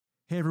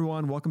Hey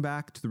everyone, welcome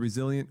back to the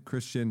Resilient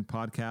Christian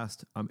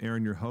Podcast. I'm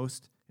Aaron, your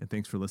host, and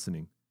thanks for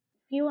listening.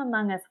 Few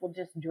among us will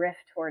just drift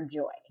toward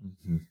joy.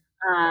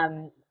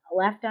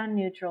 Left on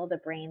neutral, the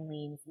brain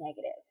leans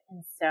negative.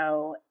 And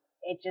so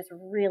it just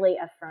really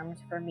affirmed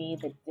for me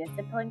the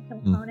discipline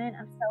component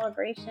of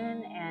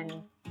celebration and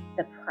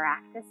the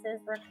practices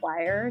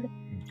required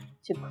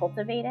to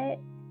cultivate it.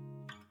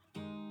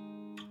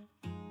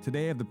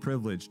 Today I have the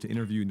privilege to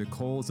interview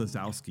Nicole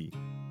Zasowski,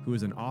 who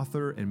is an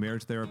author and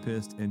marriage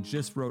therapist and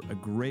just wrote a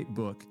great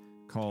book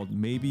called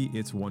Maybe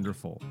It's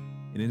Wonderful,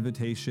 an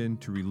invitation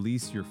to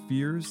release your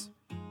fears,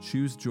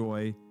 choose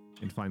joy,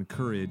 and find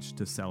courage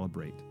to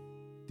celebrate.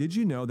 Did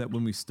you know that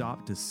when we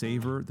stop to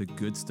savor the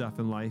good stuff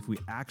in life, we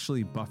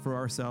actually buffer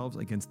ourselves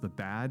against the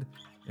bad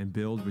and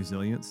build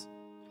resilience?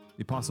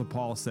 The Apostle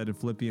Paul said in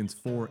Philippians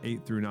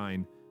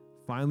 4:8-9,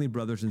 "Finally,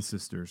 brothers and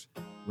sisters,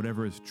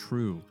 whatever is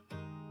true,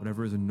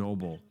 whatever is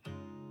noble,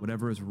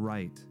 whatever is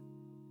right,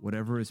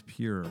 whatever is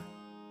pure,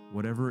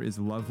 whatever is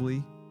lovely,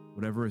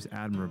 whatever is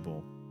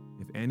admirable,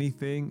 if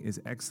anything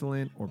is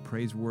excellent or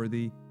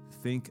praiseworthy,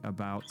 think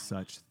about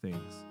such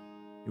things."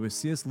 It was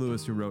C.S.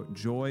 Lewis who wrote,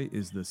 "Joy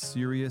is the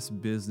serious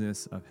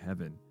business of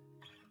heaven."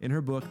 In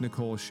her book,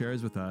 Nicole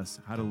shares with us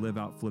how to live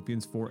out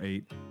Philippians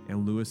 4:8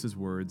 and Lewis's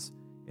words,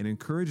 and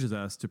encourages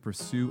us to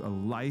pursue a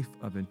life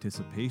of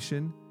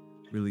anticipation,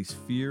 release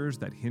fears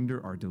that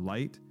hinder our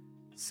delight,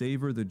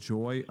 savor the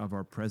joy of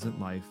our present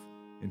life,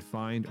 and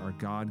find our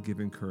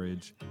God-given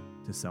courage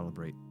to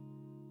celebrate.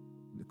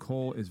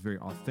 Nicole is very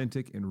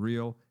authentic and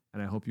real,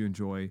 and I hope you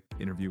enjoy the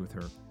interview with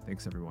her.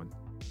 Thanks, everyone.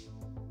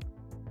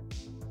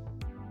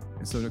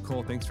 And so,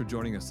 Nicole, thanks for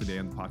joining us today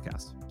on the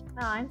podcast.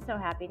 Oh, I'm so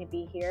happy to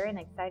be here and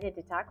excited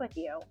to talk with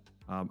you.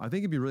 I think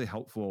it'd be really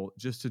helpful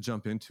just to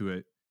jump into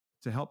it,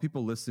 to help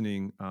people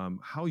listening,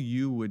 how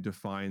you would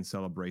define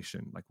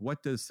celebration. Like,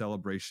 what does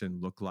celebration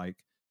look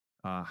like?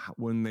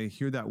 When they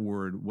hear that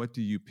word, what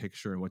do you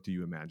picture and what do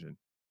you imagine?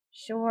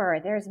 Sure.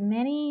 There's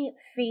many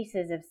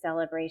faces of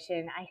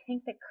celebration. I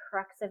think the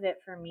crux of it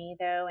for me,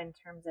 though, in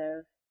terms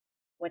of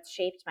what's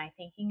shaped my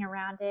thinking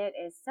around it,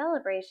 is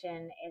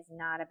celebration is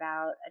not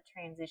about a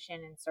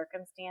transition in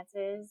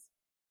circumstances.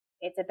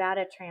 It's about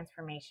a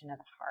transformation of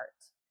the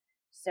heart.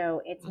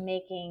 So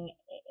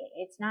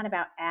it's not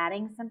about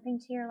adding something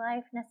to your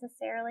life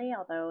necessarily,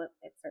 although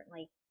it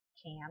certainly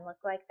can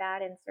look like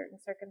that in certain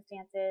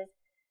circumstances.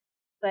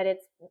 But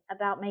it's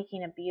about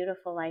making a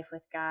beautiful life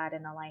with God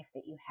in the life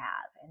that you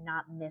have and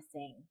not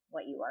missing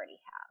what you already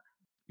have.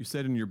 You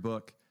said in your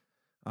book,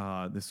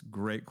 this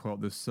great quote,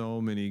 there's so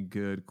many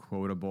good,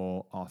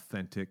 quotable,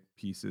 authentic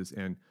pieces.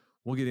 And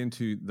we'll get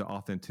into the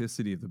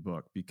authenticity of the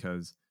book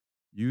because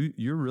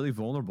you're really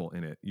vulnerable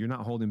in it. You're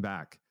not holding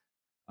back.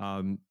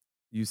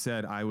 You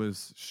said, "I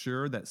was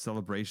sure that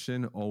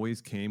celebration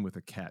always came with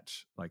a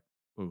catch." Like,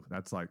 oh,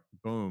 that's like,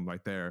 boom,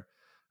 right there.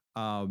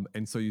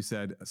 And so you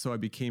said, "So I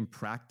became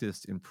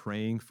practiced in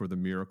praying for the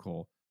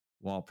miracle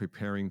while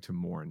preparing to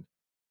mourn.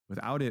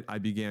 Without it, I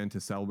began to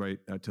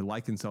to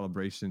liken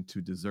celebration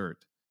to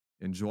dessert.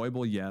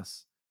 Enjoyable,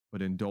 yes,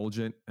 but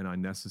indulgent and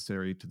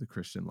unnecessary to the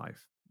Christian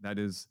life." That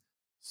is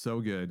so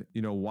good.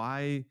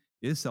 Why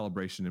is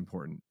celebration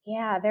important?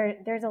 Yeah,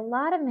 there's a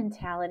lot of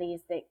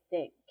mentalities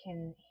that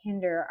can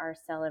hinder our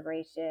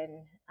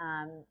celebration,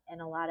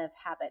 and a lot of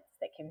habits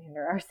that can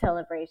hinder our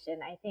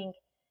celebration. I think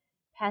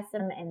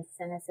pessimism and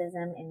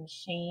cynicism and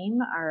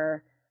shame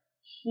are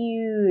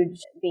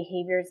huge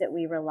behaviors that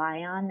we rely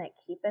on that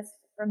keep us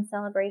from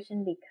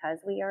celebration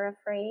because we are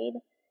afraid.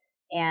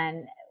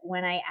 And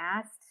when I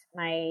asked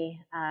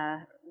my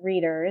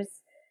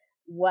readers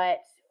what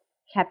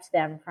kept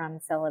them from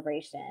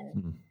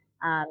celebration,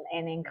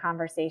 and in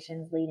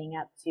conversations leading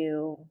up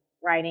to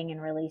writing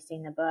and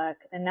releasing the book,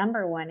 the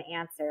number one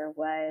answer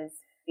was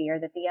fear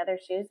that the other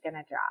shoe is going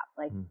to drop.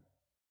 Like,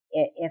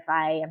 if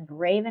I am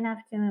brave enough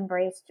to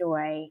embrace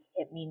joy,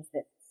 it means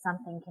that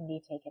something can be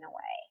taken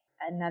away.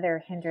 Another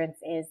hindrance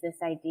is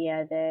this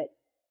idea that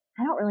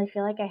I don't really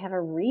feel like I have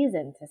a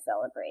reason to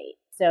celebrate.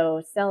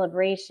 So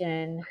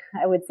celebration,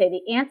 I would say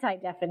the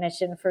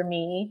anti-definition for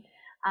me,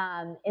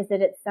 is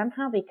that it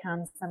somehow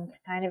becomes some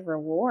kind of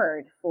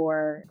reward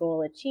for a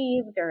goal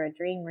achieved or a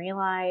dream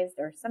realized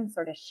or some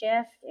sort of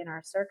shift in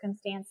our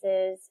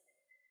circumstances.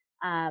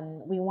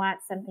 We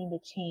want something to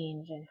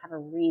change and have a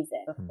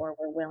reason before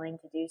we're willing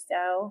to do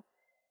so.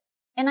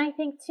 And I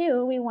think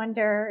too, we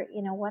wonder,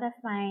 what if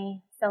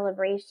my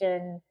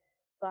celebration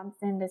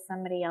bumps into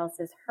somebody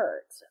else's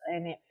hurt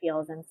and it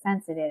feels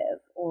insensitive?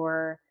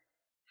 Or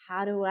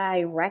how do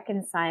I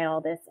reconcile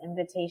this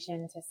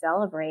invitation to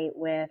celebrate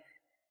with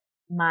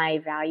my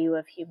value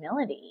of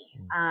humility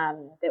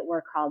that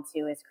we're called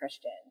to as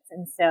Christians?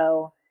 And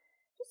so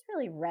just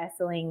really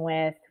wrestling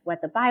with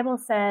what the Bible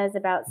says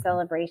about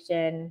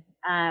celebration.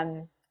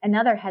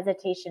 Another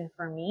hesitation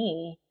for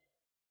me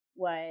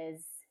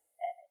was,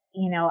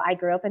 I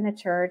grew up in the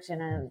church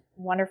in a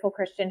wonderful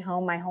Christian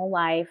home my whole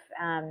life,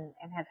 and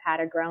have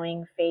had a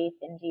growing faith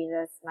in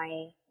Jesus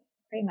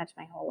pretty much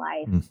my whole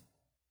life.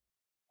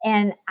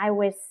 And I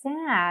was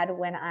sad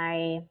when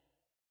I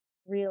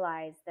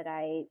realized that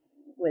I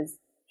was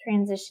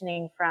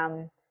transitioning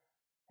from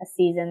a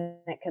season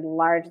that could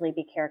largely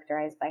be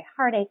characterized by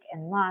heartache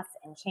and loss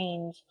and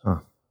change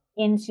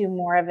into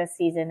more of a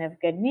season of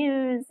good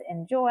news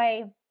and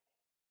joy.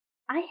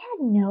 I had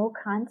no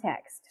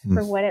context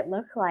for what it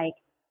looked like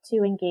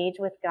to engage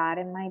with God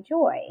in my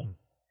joy.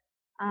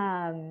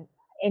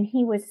 And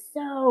he was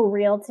so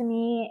real to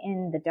me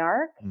in the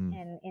dark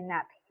and in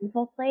that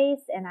painful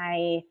place. And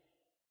I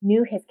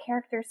knew his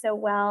character so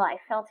well. I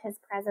felt his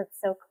presence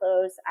so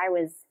close. I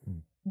was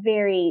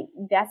very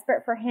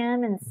desperate for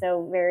him and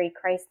so very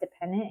Christ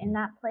dependent in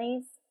that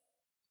place.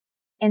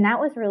 And that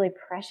was really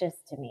precious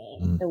to me,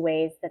 the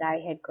ways that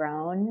I had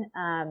grown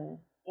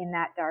in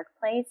that dark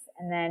place.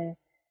 And then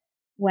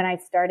when I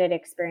started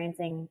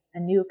experiencing a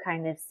new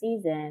kind of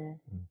season,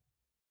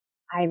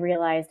 I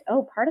realized,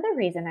 part of the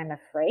reason I'm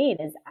afraid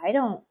is I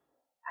don't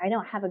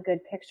have a good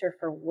picture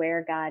for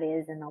where God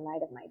is in the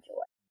light of my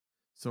joy.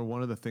 So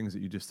one of the things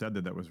that you just said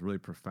that was really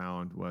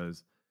profound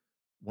was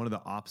one of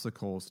the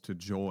obstacles to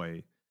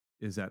joy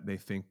is that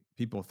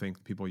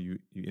people you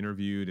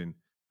interviewed and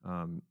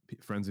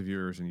friends of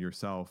yours and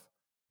yourself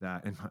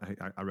that, and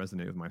I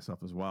resonate with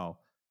myself as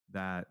well,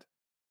 that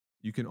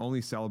you can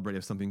only celebrate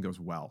if something goes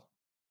well.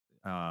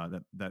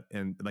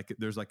 And like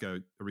there's like a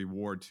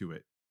reward to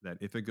it, that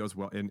if it goes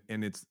well, and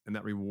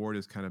that reward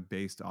is kind of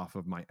based off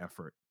of my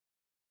effort.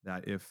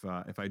 That if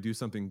I do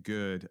something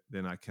good,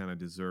 then I kind of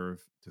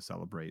deserve to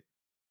celebrate.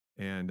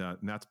 And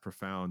that's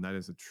profound. That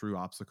is a true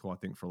obstacle, I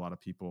think, for a lot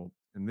of people.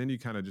 And then you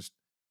kind of just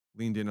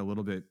leaned in a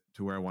little bit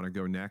to where I want to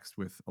go next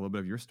with a little bit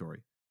of your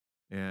story.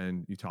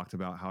 And you talked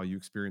about how you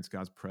experienced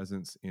God's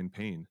presence in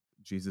pain.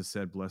 Jesus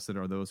said, "Blessed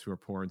are those who are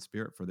poor in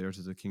spirit, for theirs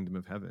is the kingdom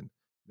of heaven.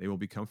 They will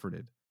be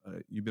comforted."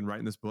 You've been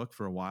writing this book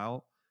for a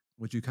while.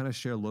 Would you kind of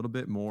share a little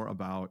bit more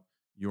about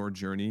your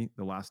journey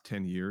the last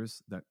 10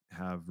 years that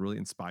have really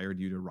inspired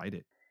you to write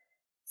it?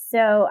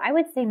 So I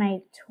would say my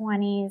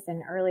 20s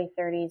and early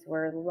 30s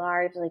were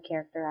largely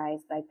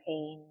characterized by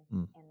pain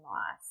and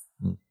loss.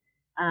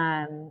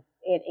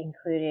 It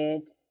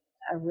included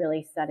a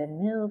really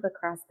sudden move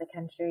across the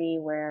country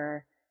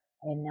where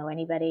I didn't know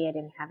anybody, I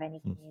didn't have any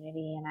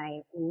community, and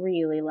I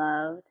really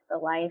loved the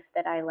life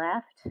that I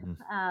left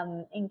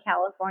in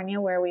California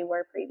where we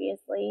were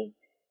previously.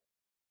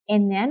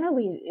 And then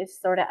it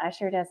sort of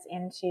ushered us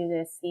into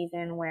this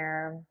season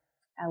where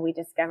we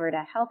discovered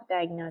a health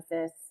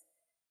diagnosis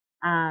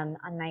in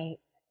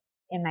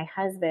my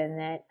husband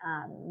that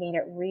made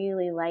it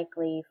really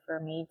likely for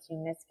me to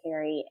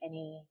miscarry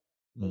any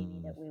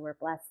baby that we were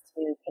blessed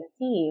to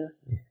conceive.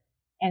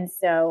 And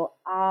so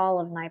all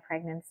of my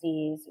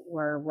pregnancies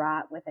were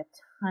wrought with a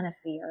ton of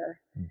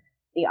fear.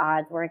 The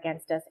odds were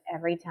against us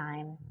every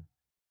time.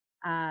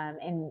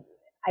 And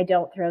I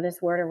don't throw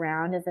this word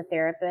around as a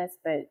therapist,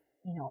 but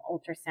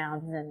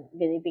ultrasounds, and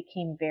they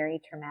became very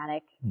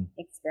traumatic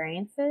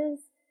experiences.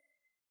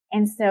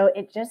 And so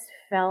it just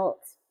felt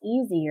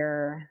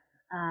easier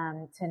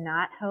to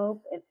not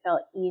hope. It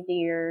felt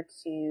easier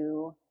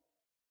to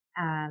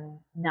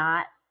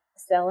not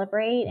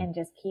celebrate and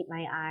just keep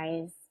my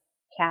eyes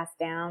cast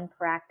down,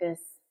 practice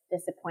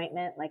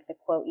disappointment, like the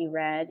quote you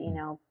read,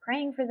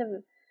 praying for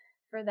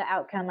the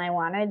outcome I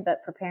wanted,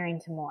 but preparing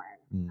to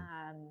mourn.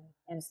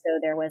 And so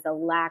there was a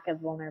lack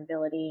of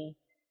vulnerability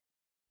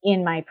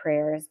in my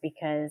prayers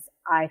because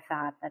I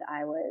thought that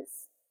I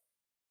was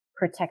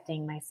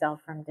protecting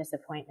myself from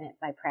disappointment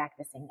by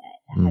practicing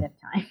it ahead of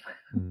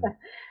time,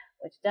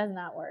 which does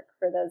not work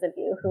for those of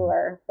you who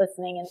are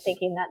listening and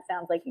thinking that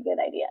sounds like a good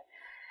idea.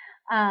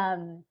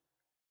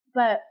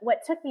 But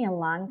what took me a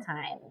long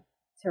time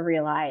to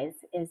realize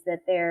is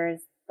that there's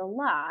the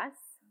loss.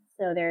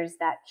 So there's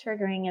that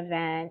triggering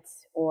event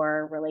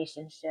or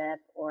relationship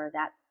or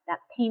that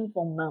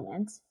painful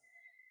moment.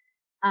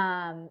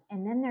 And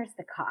then there's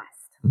the cost.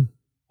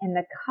 And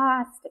the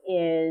cost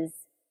is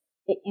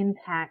the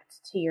impact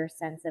to your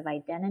sense of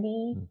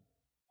identity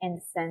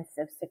and sense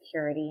of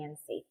security and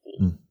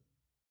safety.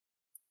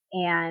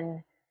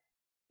 And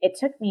it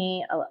took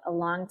me a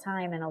long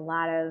time and a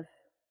lot of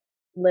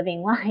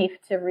living life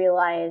to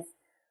realize,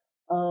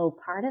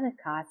 part of the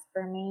cost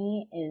for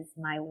me is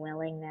my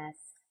willingness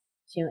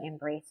to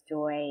embrace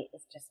joy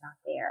is just not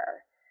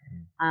there.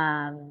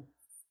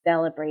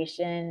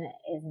 Celebration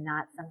is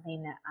not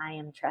something that I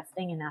am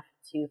trusting enough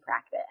to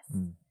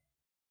practice.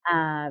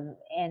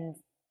 And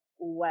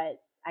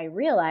what I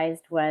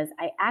realized was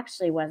I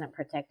actually wasn't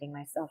protecting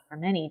myself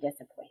from any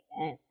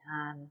disappointment.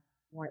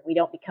 We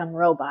don't become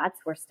robots.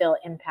 We're still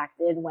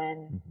impacted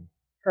when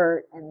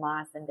hurt and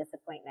loss and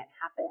disappointment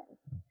happen.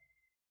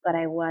 But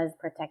I was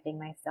protecting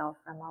myself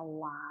from a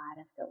lot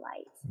of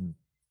delight.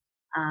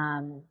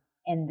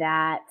 And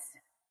that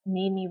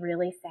made me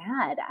really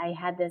sad. I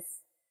had this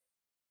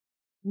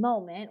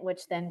moment,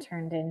 which then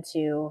turned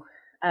into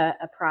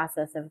a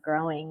process of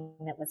growing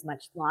that was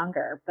much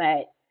longer,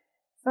 but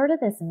sort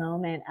of this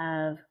moment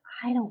of,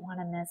 I don't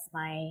want to miss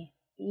my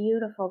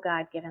beautiful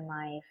God-given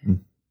life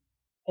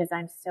because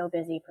I'm so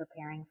busy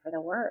preparing for the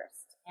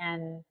worst.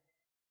 And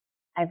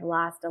I've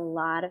lost a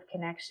lot of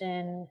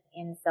connection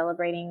in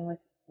celebrating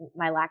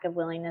my lack of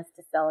willingness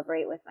to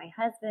celebrate with my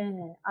husband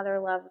and other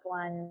loved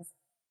ones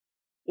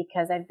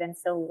because I've been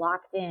so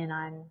locked in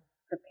on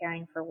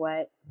preparing for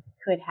what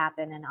could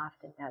happen and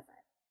often doesn't.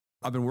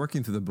 I've been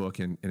working through the book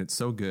and it's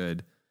so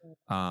good.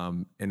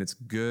 And it's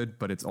good,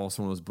 but it's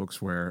also one of those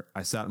books where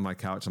I sat on my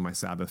couch on my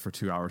Sabbath for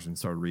 2 hours and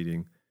started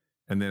reading.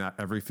 And then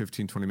every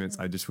 15, 20 minutes,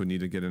 I just would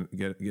need to get in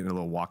a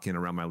little walk in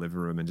around my living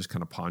room and just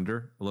kind of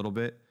ponder a little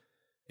bit.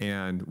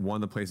 And one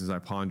of the places I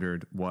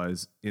pondered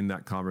was in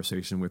that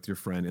conversation with your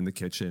friend in the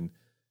kitchen.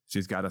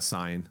 She's got a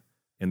sign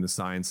and the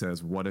sign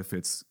says, what if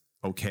it's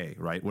okay,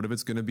 right? What if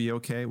it's going to be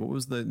okay? What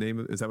was the name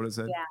of, is that what it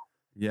said? Yeah.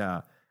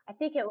 Yeah. I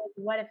think it was,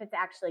 what if it's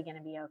actually going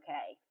to be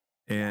okay?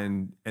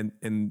 And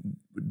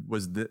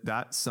was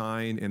that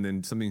sign and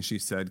then something she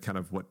said kind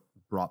of what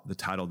brought the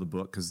title of the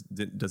book? Because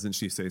doesn't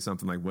she say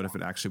something like, what if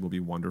it actually will be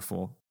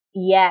wonderful?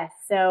 Yes.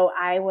 So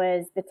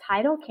the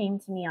title came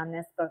to me on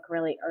this book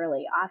really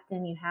early.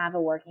 Often you have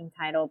a working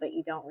title, but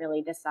you don't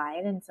really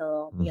decide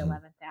until the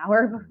 11th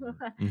hour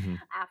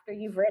after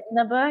you've written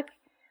the book.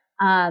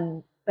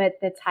 But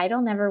the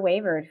title never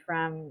wavered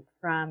from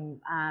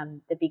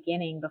the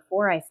beginning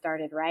before I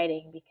started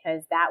writing,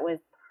 because that was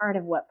part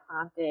of what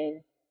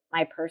prompted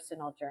my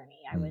personal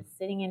journey. I was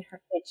sitting in her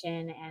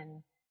kitchen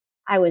and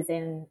I was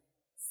in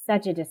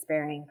such a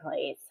despairing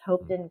place.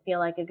 Hope didn't feel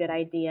like a good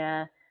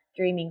idea.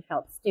 Dreaming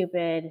felt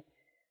stupid.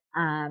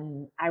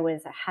 I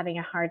was having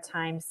a hard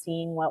time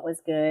seeing what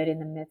was good in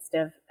the midst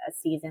of a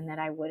season that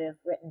I would have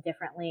written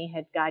differently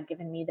had God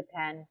given me the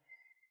pen.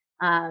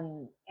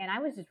 And I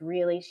was just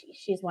really,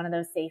 she's one of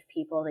those safe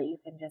people that you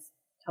can just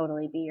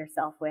totally be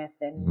yourself with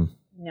and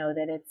know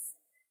that it's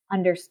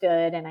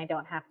understood and I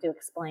don't have to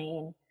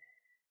explain.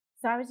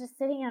 So I was just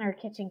sitting on her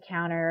kitchen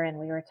counter and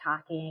we were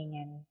talking,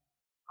 and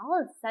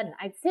all of a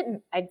sudden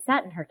I'd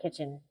sat in her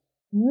kitchen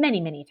many,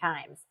 many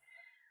times,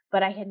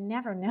 but I had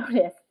never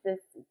noticed this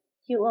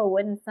cute little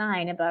wooden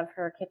sign above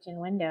her kitchen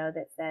window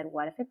that said,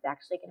 what if it's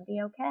actually going to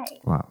be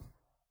okay? Wow.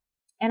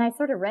 And I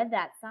sort of read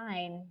that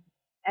sign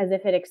as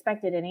if it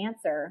expected an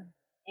answer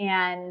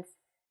and,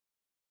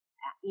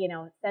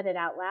 said it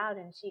out loud.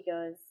 And she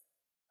goes,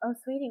 oh,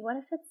 sweetie, what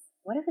if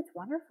it's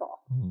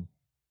wonderful?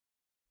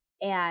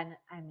 And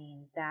I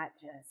mean, that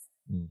just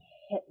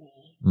hit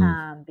me,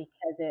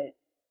 because it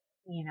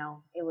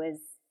was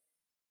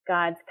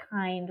God's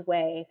kind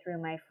way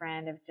through my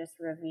friend of just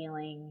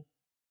revealing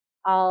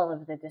all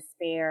of the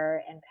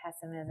despair and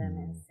pessimism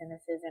and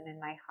cynicism in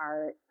my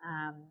heart,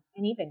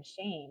 and even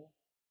shame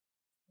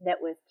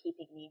that was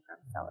keeping me from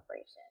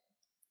celebration.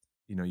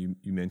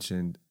 You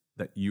mentioned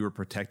that you were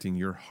protecting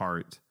your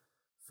heart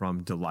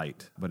from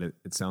delight, but it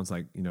sounds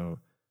like,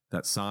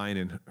 that sign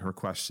and her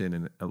question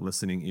and a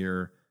listening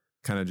ear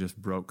kind of just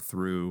broke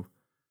through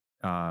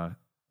kind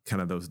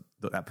of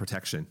that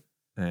protection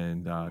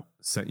and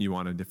sent you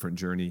on a different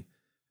journey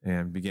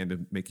and began to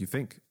make you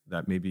think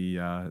that maybe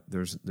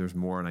there's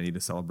more and I need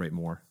to celebrate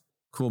more.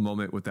 Cool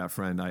moment with that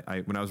friend.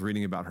 I when I was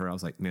reading about her, I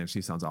was like, man,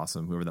 she sounds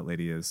awesome. Whoever that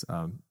lady is,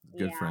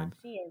 good friend.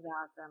 She is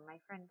awesome. My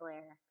friend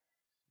Blair.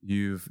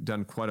 You've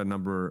done quite a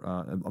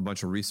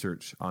bunch of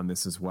research on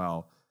this as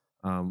well.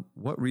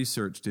 What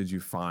research did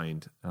you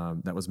find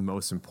that was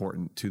most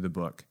important to the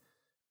book?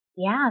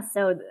 Yeah,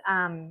 so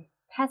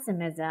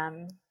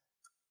pessimism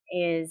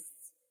is,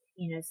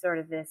 sort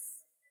of this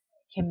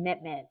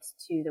commitment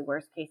to the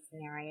worst case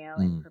scenario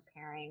and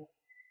preparing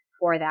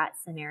for that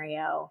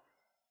scenario.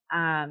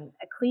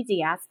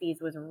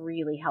 Ecclesiastes was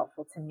really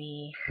helpful to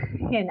me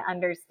in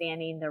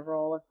understanding the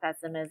role of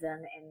pessimism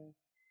and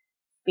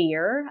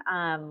fear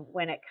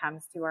when it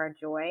comes to our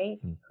joy.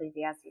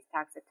 Ecclesiastes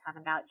talks a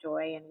ton about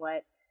joy and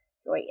what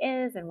joy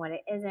is and what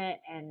it isn't.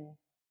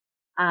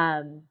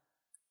 And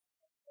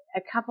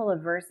a couple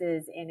of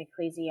verses in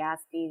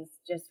Ecclesiastes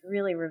just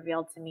really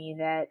revealed to me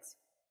that,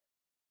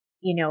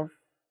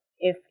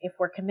 if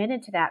we're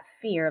committed to that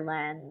fear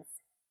lens,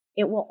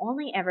 it will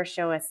only ever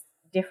show us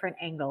different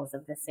angles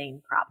of the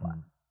same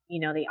problem.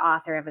 The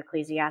author of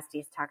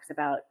Ecclesiastes talks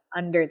about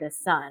under the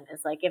sun.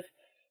 It's like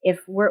if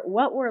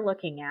what we're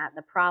looking at,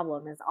 the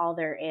problem is all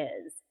there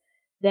is,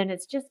 then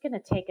it's just going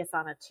to take us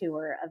on a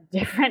tour of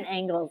different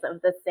angles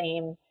of the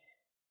same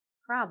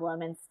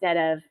problem instead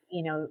of,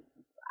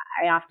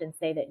 I often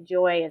say that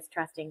joy is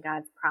trusting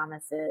God's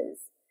promises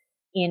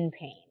in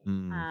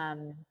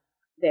pain.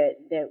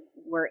 That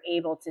we're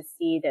able to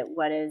see that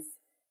what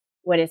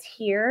is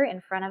here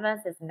in front of us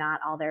is not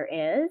all there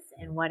is,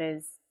 and what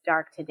is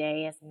dark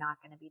today is not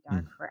going to be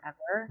dark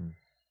forever.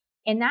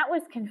 And that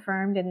was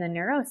confirmed in the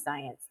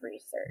neuroscience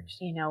research.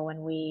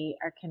 When we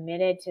are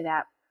committed to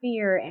that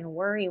fear and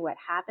worry, what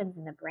happens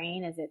in the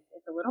brain is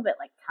it's a little bit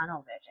like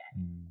tunnel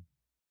vision.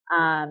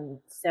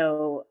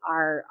 So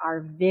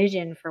our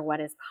vision for what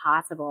is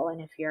possible,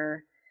 and if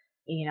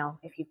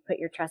you put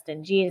your trust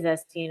in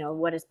Jesus,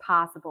 what is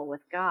possible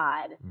with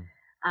God.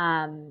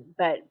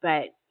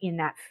 But in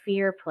that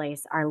fear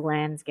place, our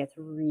lens gets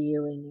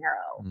really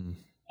narrow,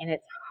 and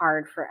it's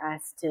hard for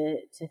us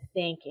to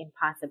think in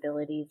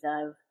possibilities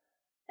of,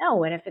 no,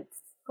 what if it's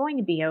going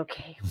to be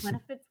okay? What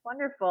if it's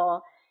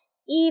wonderful?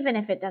 Even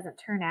if it doesn't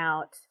turn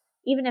out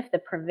even if the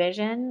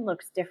provision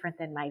looks different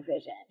than my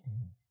vision.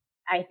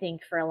 I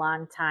think for a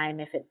long time,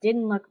 if it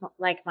didn't look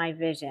like my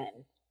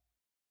vision,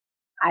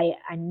 I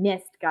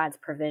missed God's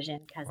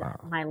provision because Wow.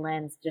 my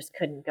lens just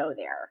couldn't go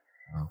there.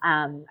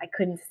 Wow. I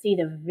couldn't see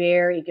the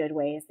very good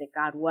ways that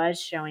God was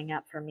showing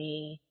up for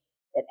me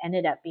that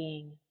ended up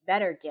being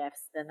better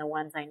gifts than the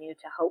ones I knew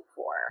to hope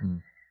for,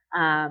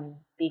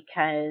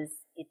 because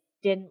it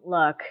didn't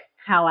look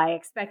how I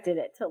expected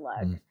it to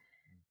look.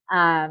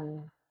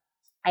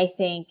 I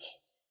think,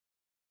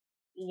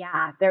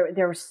 yeah,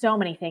 there were so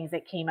many things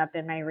that came up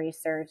in my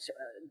research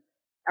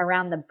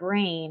around the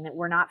brain.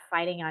 We're not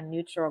fighting on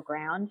neutral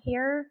ground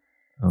here.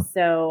 Oh.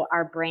 So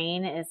our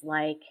brain is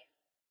like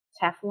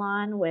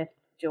Teflon with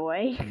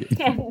joy.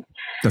 And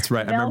that's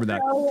right. I remember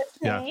that. With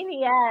pain.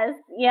 Yeah.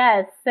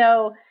 Yes.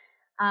 So,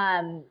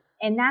 and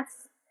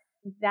that's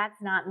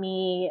not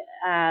me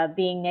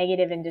being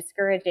negative and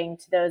discouraging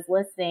to those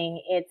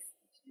listening.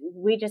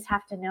 We just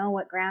have to know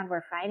what ground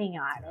we're fighting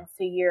on. And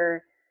so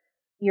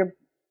you're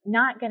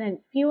not going to,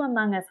 few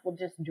among us will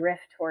just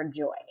drift toward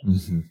joy.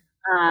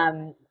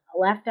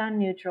 Left on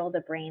neutral,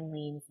 the brain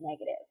leans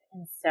negative.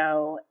 And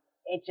so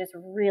it just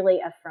really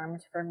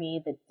affirmed for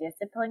me the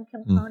discipline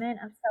component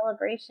of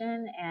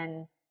celebration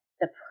and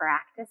the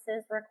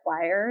practices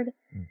required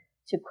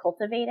to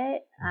cultivate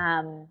it,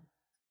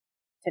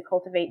 to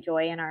cultivate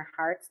joy in our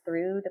hearts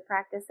through the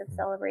practice of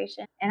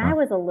celebration. And I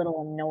was a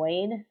little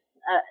annoyed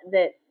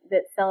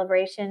that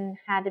celebration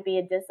had to be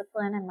a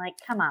discipline. I'm like,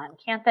 come on,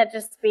 can't that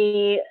just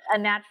be a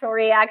natural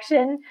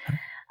reaction?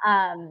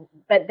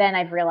 But then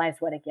I've realized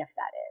what a gift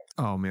that is.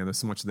 Oh man, there's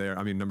so much there.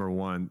 I mean, number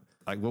one,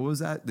 like what was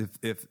that?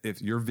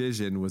 If your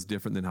vision was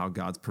different than how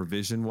God's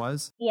provision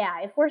was? Yeah,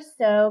 if we're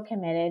so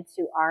committed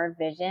to our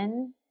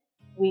vision,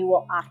 we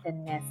will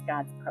often miss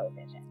God's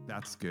provision.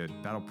 That's good.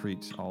 That'll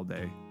preach all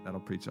day.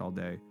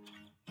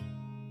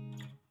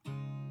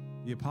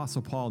 The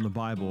Apostle Paul in the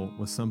Bible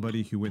was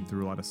somebody who went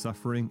through a lot of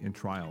suffering and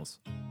trials.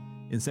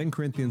 In 2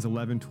 Corinthians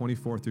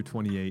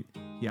 11:24-28,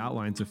 he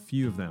outlines a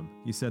few of them.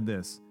 He said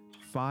this: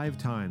 5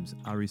 times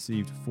I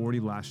received 40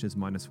 lashes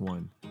minus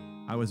 1.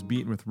 I was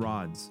beaten with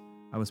rods.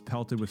 I was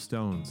pelted with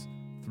stones.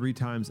 3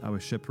 times I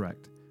was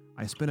shipwrecked.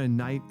 I spent a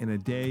night and a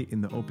day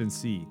in the open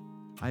sea.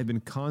 I have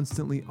been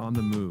constantly on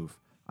the move.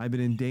 I've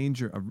been in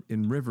danger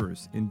in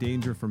rivers, in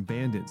danger from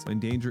bandits, in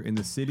danger in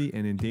the city,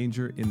 and in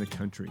danger in the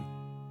country.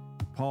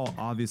 Paul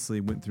obviously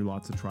went through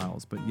lots of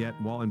trials, but yet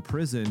while in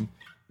prison,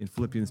 in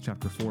Philippians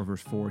chapter 4,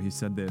 verse 4, he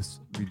said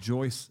this: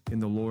 rejoice in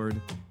the Lord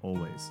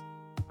always.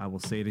 I will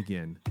say it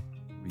again,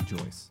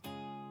 rejoice.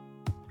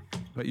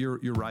 But you're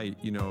right.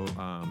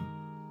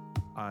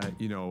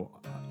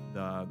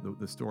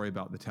 The story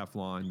about the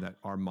Teflon, that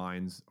our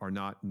minds are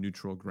not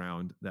neutral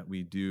ground, that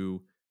we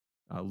do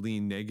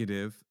lean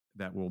negative,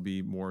 that will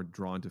be more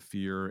drawn to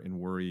fear and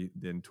worry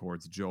than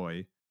towards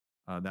joy.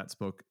 That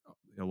spoke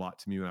a lot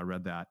to me when I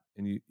read that.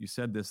 And you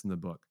said this in the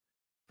book: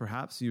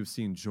 perhaps you've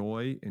seen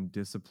joy and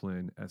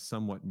discipline as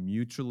somewhat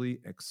mutually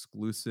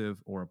exclusive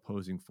or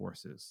opposing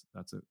forces.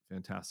 That's a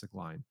fantastic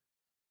line.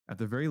 At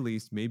the very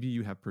least, maybe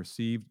you have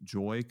perceived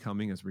joy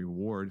coming as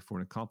reward for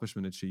an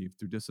accomplishment achieved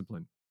through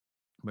discipline.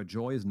 But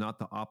joy is not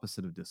the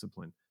opposite of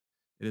discipline.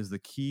 It is the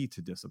key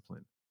to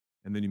discipline.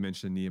 And then you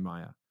mentioned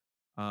Nehemiah.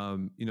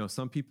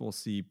 Some people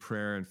see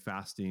prayer and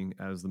fasting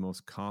as the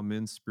most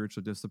common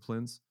spiritual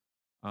disciplines.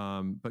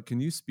 But can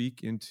you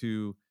speak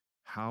into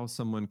how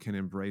someone can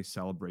embrace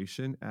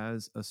celebration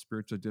as a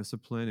spiritual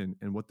discipline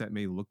and what that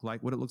may look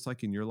like, what it looks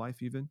like in your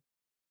life even?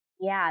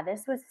 Yeah,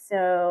 this was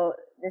so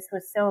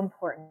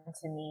important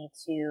to me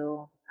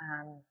to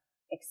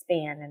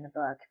expand in the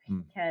book,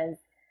 because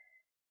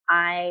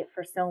I,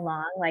 for so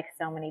long, like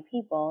so many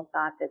people,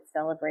 thought that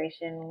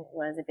celebration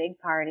was a big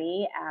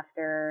party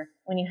after,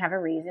 when you have a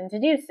reason to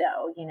do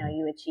so.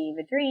 You achieve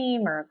a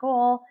dream or a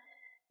goal,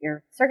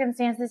 your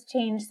circumstances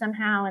change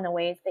somehow in the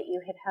ways that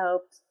you had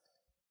hoped.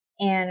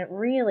 And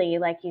really,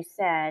 like you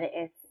said,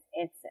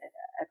 it's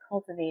a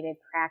cultivated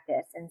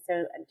practice. And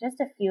so just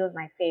a few of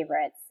my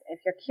favorites, if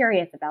you're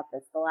curious about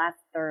this, the last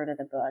third of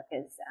the book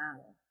is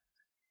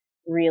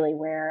really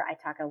where I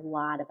talk a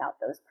lot about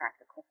those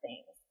practical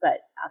things.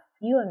 But a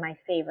few of my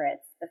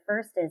favorites, the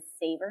first is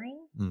savoring.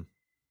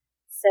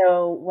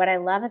 So what I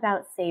love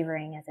about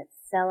savoring is it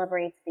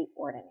celebrates the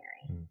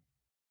ordinary.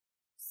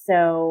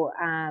 So,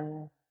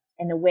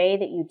 and the way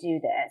that you do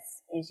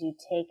this is you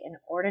take an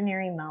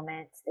ordinary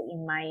moment that you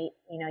might,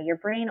 your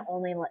brain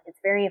it's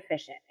very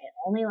efficient. It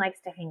only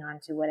likes to hang on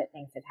to what it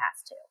thinks it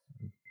has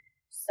to.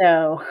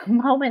 So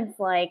moments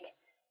like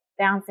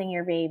bouncing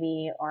your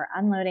baby or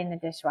unloading the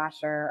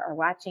dishwasher or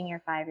watching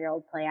your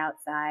 5-year-old play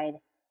outside,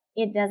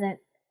 it doesn't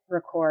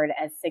record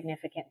as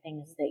significant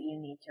things that you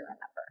need to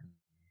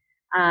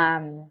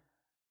remember.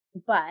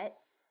 But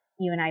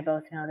you and I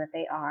both know that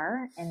they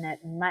are, and that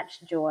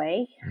much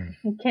joy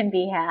can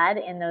be had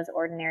in those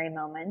ordinary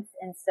moments.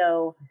 And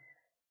so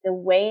the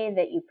way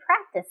that you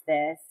practice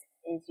this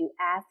is you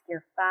ask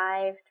your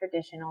 5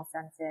 traditional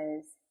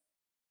senses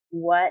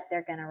what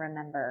they're going to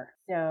remember.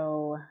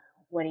 So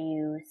what do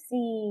you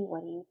see?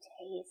 What do you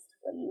taste?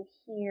 What do you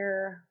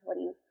hear? What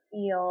do you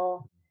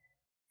feel,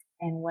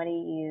 and which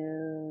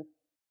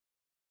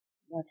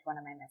one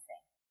am I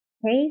missing?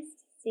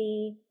 Taste,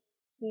 see,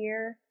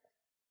 hear,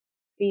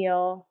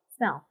 feel,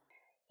 smell.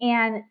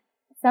 And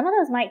some of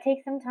those might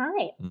take some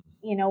time.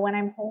 When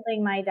I'm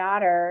holding my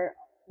daughter,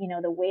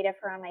 the weight of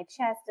her on my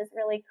chest is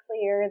really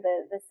clear.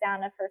 The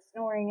sound of her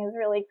snoring is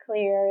really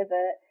clear.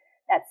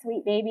 That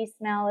sweet baby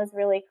smell is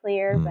really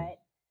clear. But,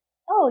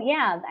 oh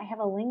yeah, I have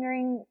a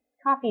lingering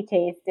coffee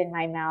taste in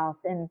my mouth.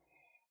 And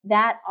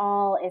that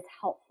all is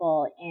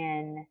helpful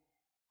in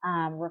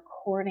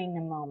recording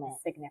the moment,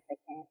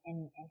 significant,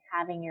 and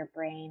having your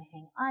brain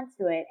hang on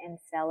to it and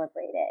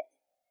celebrate it.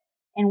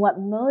 And what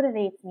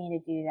motivates me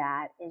to do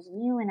that is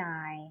you and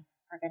I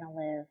are going to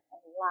live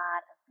a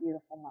lot of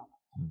beautiful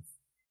moments.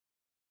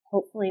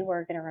 Hopefully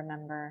we're going to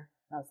remember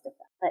most of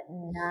them, but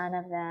none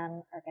of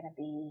them are going to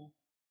be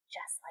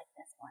just like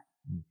this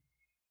one.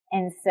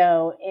 And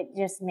so it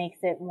just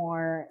makes it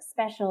more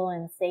special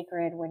and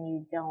sacred when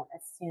you don't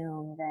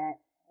assume that,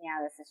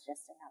 this is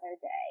just another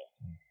day.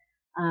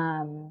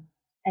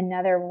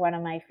 Another one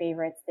of my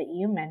favorites that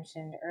you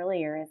mentioned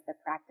earlier is the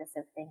practice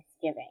of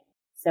Thanksgiving.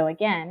 So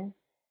again,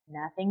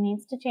 nothing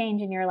needs to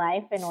change in your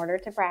life in order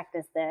to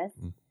practice this.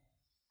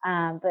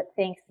 But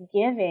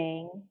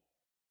Thanksgiving,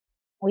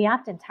 we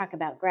often talk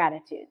about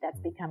gratitude. That's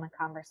become a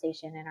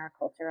conversation in our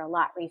culture a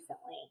lot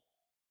recently.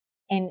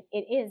 And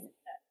it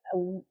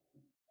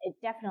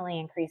definitely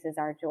increases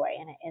our joy,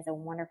 and it is a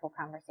wonderful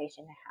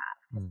conversation to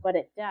have. What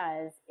it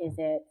does is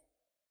it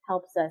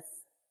helps us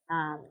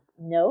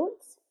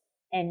note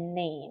and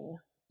name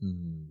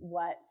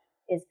what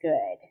is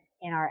good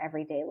in our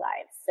everyday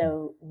lives.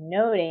 So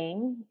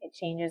noting, it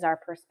changes our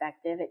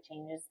perspective. It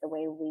changes the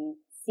way we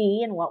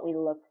see and what we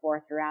look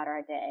for throughout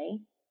our day.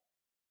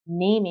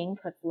 Naming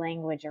puts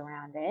language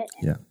around it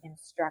and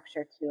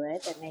structure to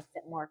it that makes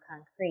it more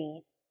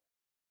concrete.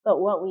 But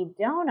what we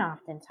don't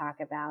often talk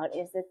about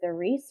is that the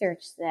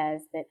research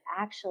says that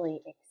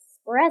actually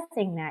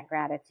expressing that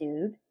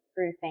gratitude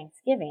through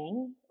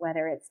Thanksgiving,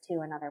 whether it's to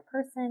another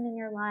person in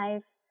your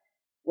life,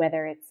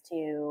 whether it's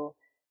to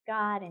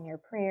God in your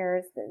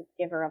prayers, the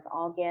giver of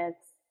all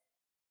gifts,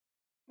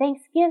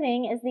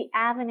 Thanksgiving is the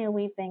avenue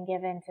we've been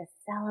given to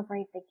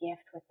celebrate the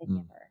gift with the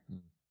giver.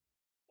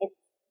 It's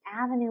the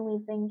avenue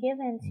we've been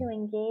given to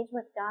engage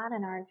with God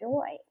in our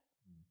joy.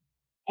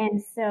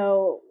 And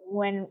so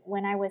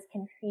when I was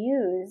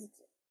confused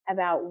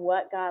about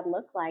what God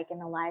looked like in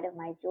the light of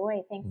my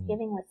joy,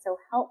 Thanksgiving was so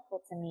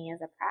helpful to me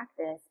as a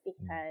practice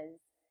because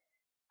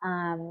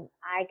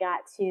I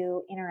got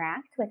to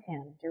interact with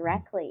him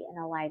directly in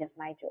the light of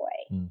my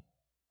joy.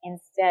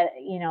 Instead,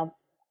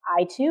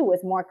 I too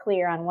was more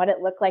clear on what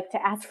it looked like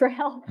to ask for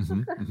help.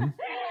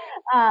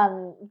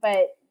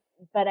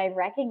 But I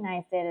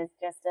recognized it as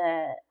just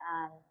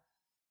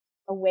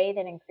a way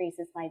that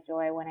increases my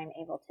joy when I'm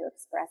able to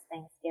express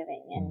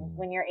Thanksgiving. And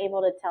when you're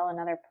able to tell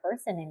another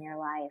person in your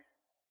life,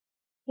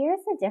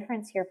 here's the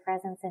difference your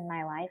presence in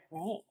my life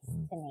makes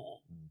to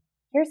me.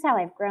 Here's how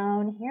I've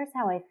grown. Here's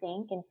how I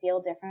think and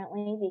feel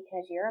differently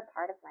because you're a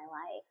part of my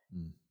life.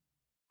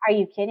 Are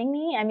you kidding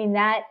me? I mean,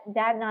 that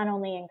not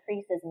only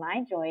increases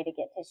my joy to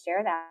get to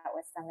share that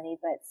with somebody,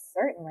 but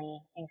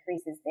certainly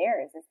increases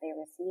theirs as they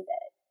receive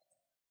it.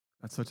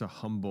 That's such a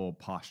humble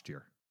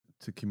posture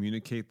to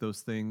communicate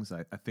those things.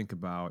 I think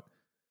about,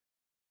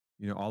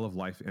 all of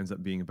life ends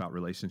up being about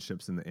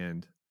relationships in the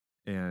end.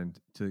 And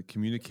to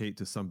communicate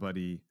to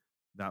somebody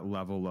that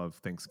level of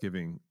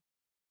Thanksgiving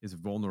is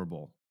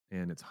vulnerable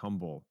and it's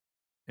humble.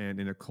 And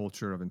in a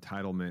culture of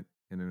entitlement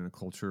and in a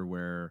culture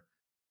where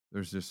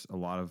there's just a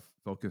lot of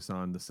focus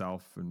on the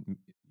self and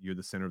you're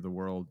the center of the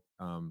world,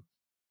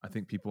 I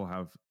think people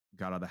have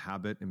got out of the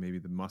habit, and maybe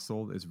the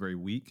muscle is very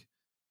weak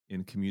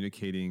in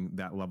communicating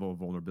that level of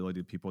vulnerability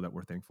to people that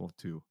we're thankful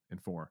to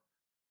and for.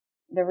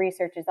 The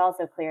research is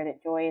also clear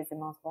that joy is the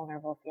most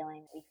vulnerable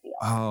feeling we feel.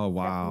 Oh,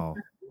 wow.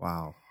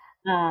 Wow.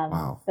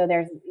 So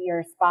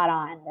you're spot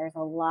on. There's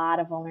a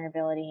lot of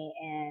vulnerability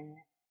in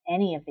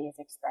any of these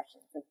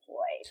expressions of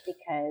joy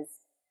because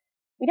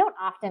we don't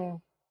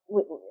often,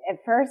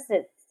 at first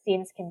it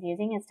seems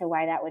confusing as to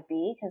why that would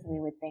be, because we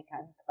would think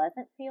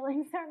unpleasant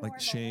feelings are more like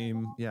shame.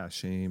 vulnerable. Yeah.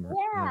 Shame.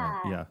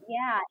 Yeah.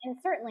 And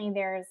certainly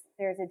there's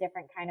a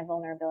different kind of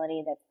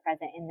vulnerability that's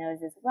present in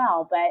those as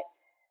well. But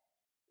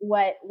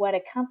what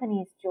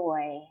accompanies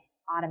joy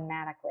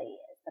automatically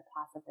is the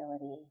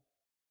possibility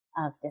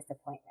of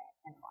disappointment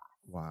and loss.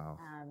 Wow.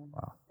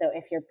 So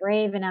if you're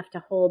brave enough to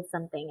hold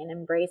something and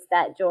embrace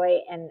that joy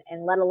and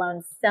let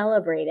alone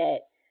celebrate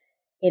it,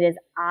 it is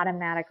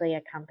automatically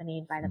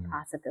accompanied by the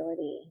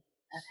possibility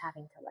of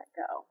having to let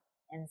go.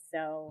 And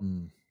so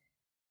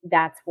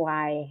that's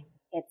why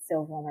it's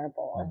so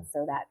vulnerable. And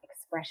so that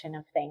expression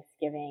of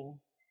Thanksgiving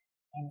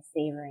and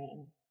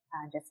savoring,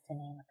 just to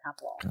name a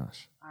couple,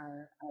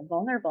 are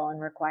vulnerable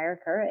and require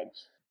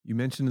courage. You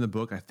mentioned in the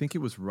book, I think it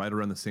was right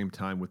around the same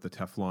time with the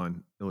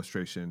Teflon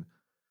illustration,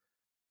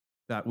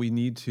 that we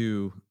need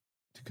to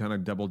kind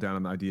of double down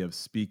on the idea of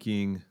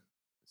speaking,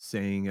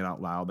 saying it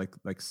out loud. Like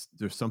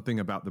there's something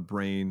about the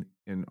brain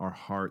and our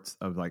hearts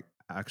of like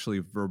actually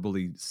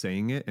verbally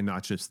saying it and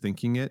not just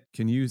thinking it.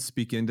 Can you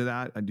speak into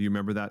that? Do you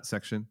remember that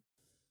section?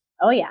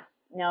 Oh yeah.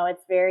 No,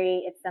 it's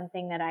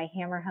something that I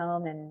hammer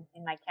home in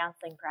my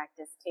counseling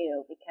practice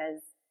too,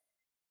 because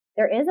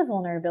there is a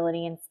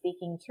vulnerability in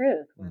speaking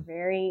truth.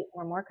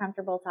 We're more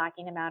comfortable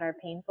talking about our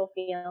painful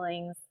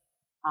feelings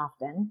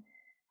often.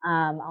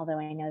 Although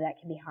I know that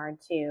can be hard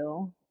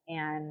too.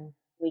 And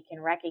we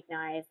can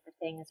recognize the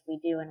things we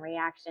do in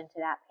reaction to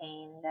that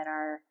pain that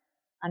are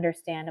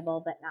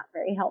understandable, but not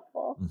very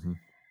helpful. Mm-hmm.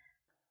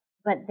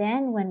 But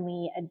then when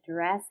we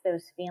address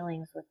those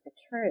feelings with the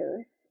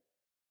truth,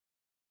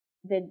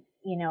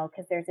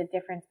 because there's a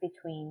difference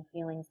between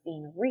feelings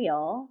being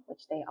real,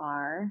 which they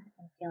are,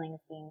 and feelings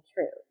being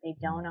true. They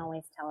don't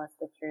always tell us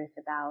the truth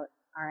about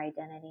our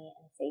identity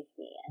and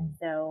safety. And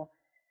so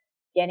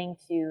getting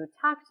to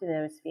talk to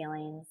those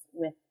feelings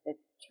with the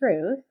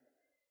truth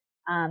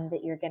that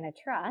you're going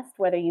to trust,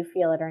 whether you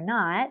feel it or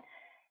not,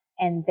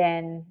 and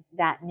then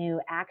that new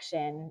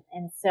action.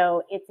 And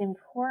so it's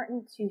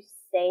important to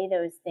say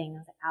those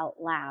things out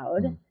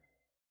loud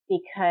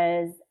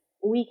because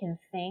we can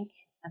think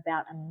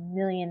about a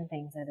million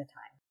things at a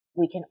time.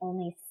 We can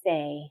only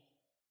say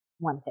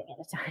one thing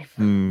at a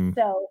time.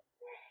 So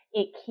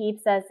it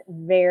keeps us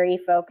very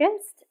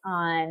focused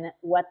on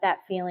what that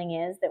feeling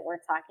is that we're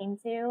talking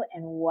to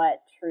and what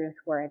truth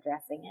we're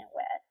addressing it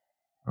with.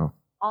 Oh.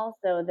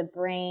 Also, the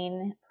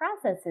brain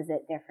processes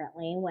it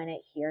differently when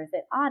it hears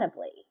it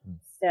audibly.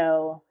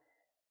 So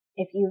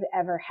if you've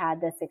ever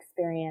had this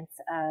experience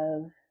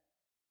of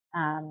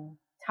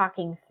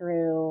talking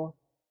through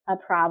a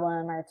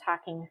problem or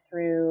talking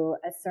through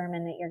a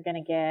sermon that you're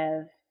going to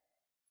give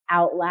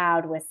out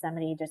loud with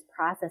somebody just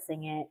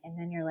processing it, and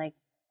then you're like,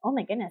 oh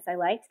my goodness, I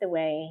liked the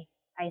way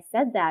I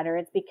said that, or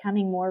it's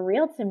becoming more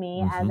real to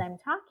me as I'm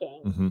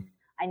talking.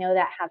 I know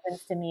that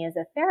happens to me as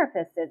a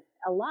therapist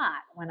a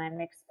lot when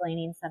I'm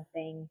explaining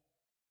something,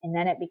 and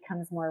then it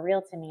becomes more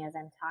real to me as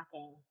I'm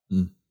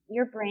talking.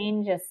 Your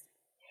brain just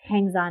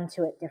hangs on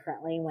to it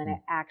differently when it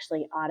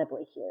actually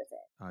audibly hears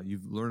it.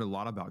 You've learned a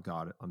lot about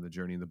God on the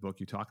journey in the book.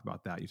 You talk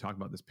about that. You talk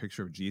about this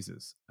picture of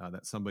Jesus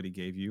that somebody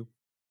gave you.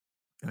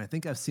 And I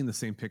think I've seen the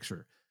same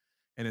picture.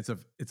 And it's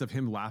of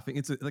him laughing.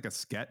 It's like a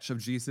sketch of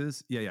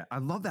Jesus. Yeah. I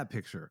love that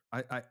picture.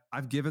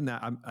 I've given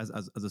that as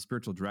a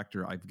spiritual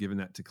director. I've given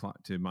that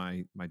to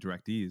my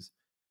directees,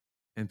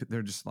 and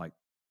they're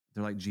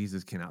like,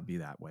 Jesus cannot be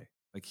that way.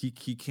 Like he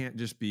can't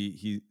just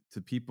be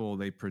to people.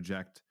 They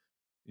project,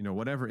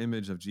 whatever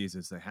image of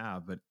Jesus they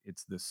have, but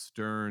it's this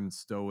stern,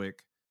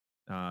 stoic,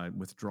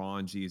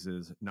 withdrawn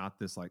Jesus, not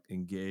this like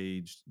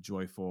engaged,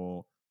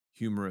 joyful,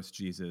 humorous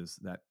Jesus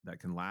that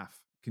can laugh.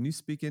 Can you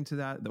speak into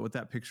that what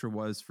that picture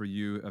was for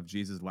you of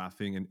Jesus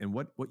laughing, and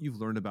what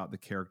you've learned about the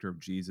character of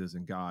Jesus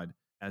and God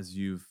as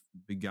you've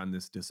begun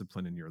this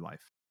discipline in your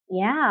life?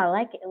 Yeah,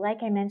 like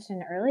I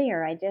mentioned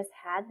earlier, I just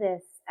had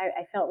this.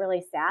 I felt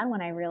really sad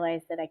when I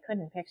realized that I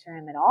couldn't picture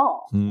him at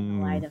all in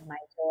the light of my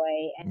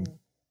joy, and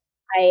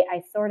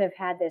I sort of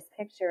had this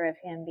picture of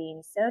him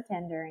being so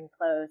tender and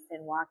close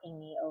and walking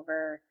me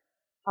over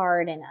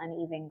hard and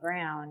uneven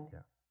ground.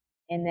 Yeah.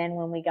 And then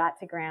when we got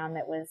to ground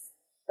that was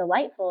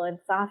delightful and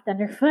soft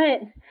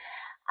underfoot,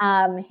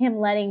 him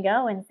letting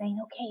go and saying,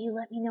 okay, you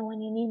let me know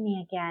when you need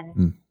me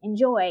again.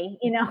 Enjoy.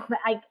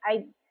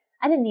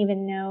 I didn't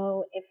even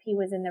know if he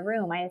was in the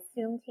room. I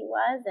assumed he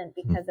was, and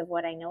because of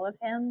what I know of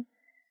him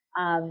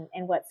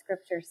and what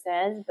scripture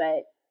says,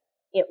 but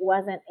it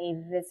wasn't a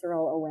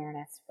visceral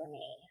awareness for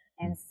me.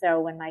 And so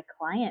when my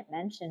client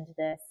mentioned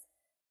this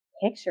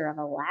picture of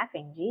a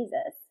laughing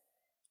Jesus,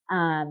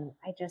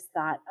 I just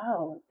thought,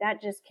 oh,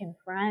 that just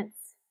confronts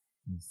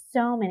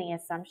so many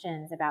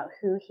assumptions about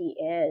who he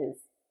is.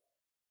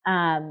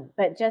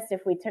 But just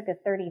if we took a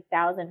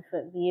 30,000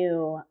 foot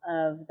view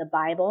of the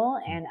Bible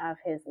and of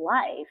his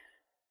life,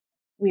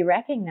 we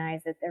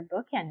recognize that they're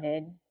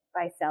bookended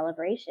by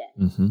celebration.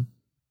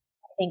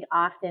 I think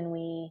often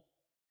we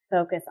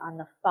focus on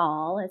the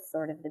fall as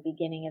sort of the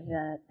beginning of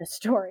the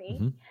story.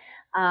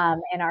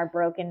 And our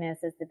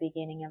brokenness is the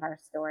beginning of our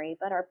story.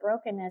 But our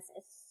brokenness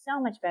is so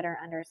much better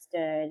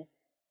understood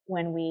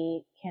when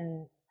we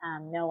can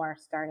know our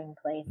starting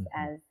place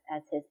as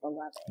his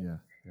beloved.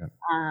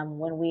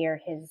 When we are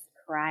his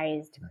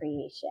prized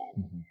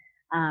creation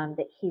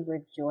that he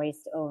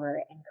rejoiced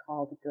over and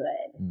called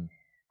good.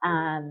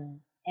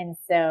 And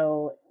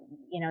so,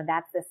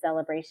 that's the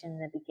celebration in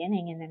the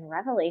beginning. And then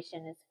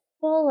Revelation is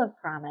full of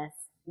promise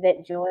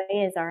that joy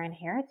is our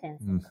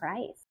inheritance in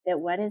Christ, that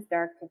what is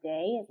dark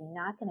today is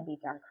not going to be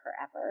dark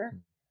forever,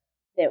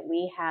 that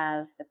we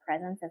have the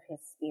presence of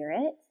his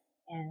Spirit,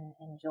 and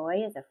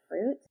joy is a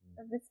fruit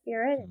of the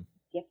Spirit, it's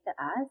a gift to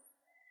us,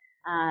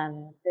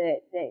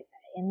 that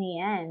in the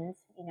end,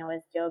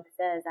 as Job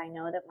says, I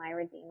know that my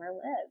Redeemer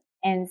lives.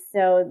 And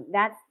so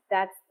that's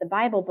the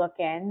Bible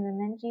bookend, and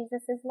then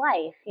Jesus'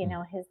 life,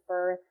 his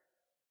birth.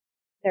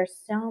 There's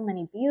so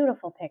many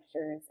beautiful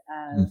pictures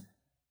of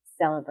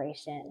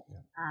celebration.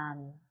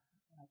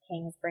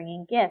 Kings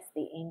bringing gifts,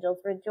 the angels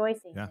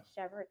rejoicing, the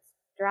shepherds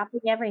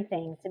dropping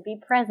everything to be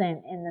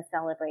present in the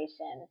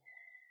celebration.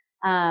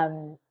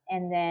 And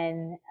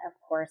then, of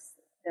course,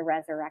 the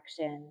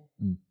resurrection,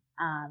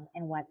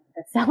 and what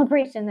the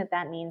celebration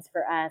that means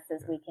for us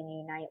as we can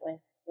unite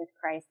with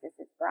Christ as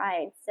his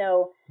bride.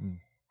 So,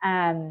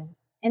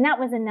 and that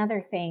was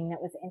another thing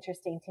that was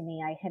interesting to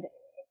me.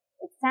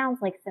 It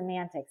sounds like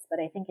semantics, but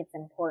I think it's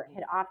important. I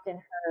had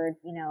often heard,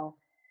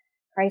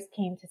 Christ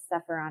came to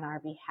suffer on our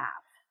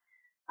behalf.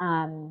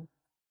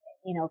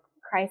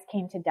 Christ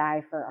came to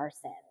die for our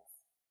sins.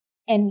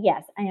 And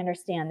yes, I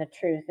understand the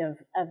truth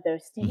of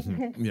those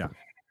statements. Yeah.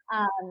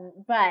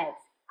 But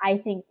I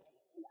think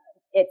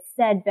it's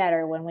said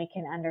better when we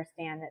can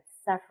understand that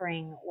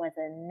suffering was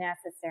a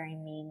necessary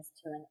means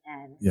to an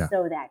end,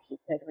 so that he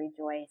could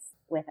rejoice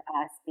with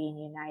us being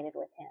united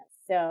with him.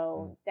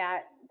 So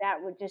that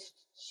would just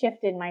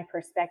shifted my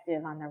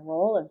perspective on the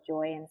role of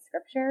joy in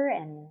Scripture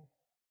and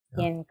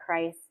in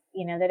Christ,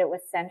 that it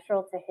was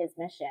central to his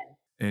mission.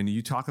 And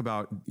you talk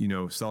about,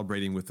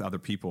 celebrating with other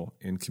people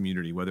in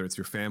community, whether it's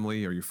your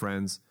family or your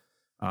friends.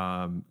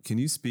 Can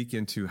you speak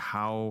into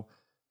how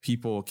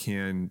people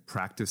can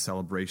practice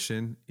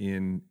celebration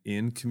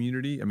in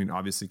community? I mean,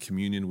 obviously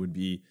communion would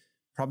be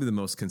probably the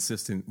most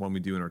consistent one we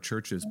do in our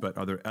churches, but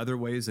are there other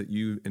ways that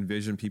you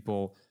envision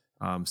people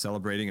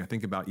celebrating? I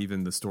think about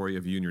even the story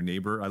of you and your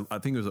neighbor. I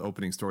think it was the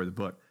opening story of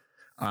the book,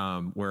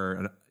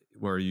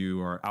 where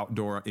you are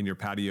outdoor in your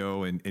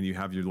patio and you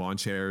have your lawn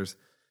chairs,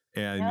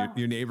 and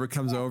your neighbor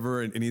comes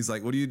over and he's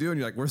like, "What are you doing?"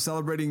 You're like, "We're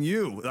celebrating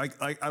you." Like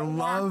I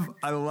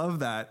love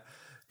that,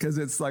 because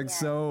it's like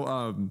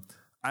so.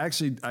 I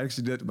actually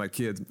did it to my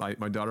kids.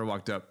 My daughter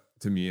walked up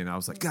to me and I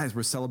was like, "Guys,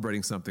 we're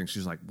celebrating something."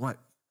 She's like, "What?"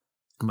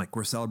 I'm like,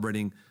 "We're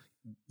celebrating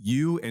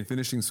you and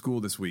finishing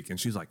school this week." And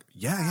she's like,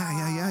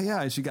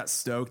 yeah. And she got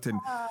stoked. And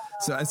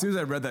so as soon as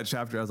I read that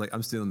chapter, I was like,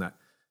 I'm stealing that,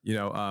 I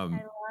love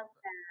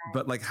that.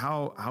 But like,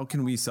 how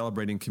can we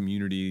celebrate in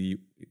community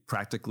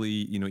practically,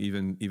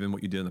 even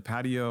what you did in the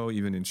patio,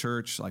 even in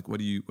church? Like, what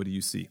do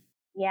you see?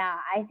 Yeah,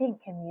 I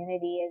think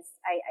community is,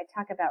 I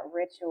talk about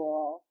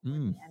ritual at the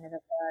end of the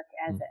book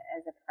as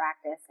a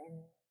practice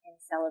in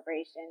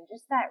celebration,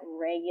 just that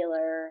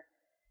regular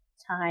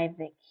time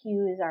that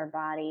cues our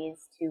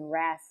bodies to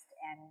rest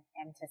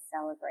and to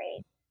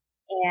celebrate.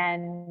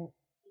 And,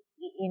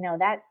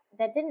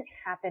 that didn't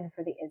happen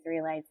for the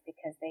Israelites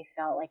because they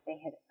felt like they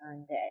had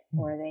earned it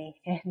or they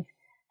had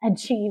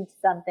achieved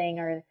something,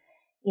 or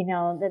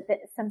that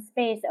some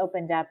space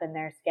opened up in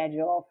their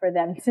schedule for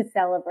them to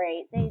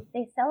celebrate.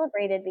 They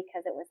celebrated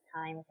because it was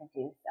time to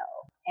do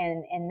so.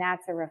 And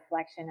that's a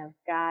reflection of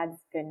God's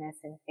goodness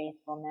and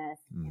faithfulness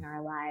in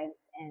our lives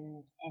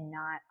and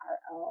not our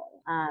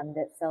own.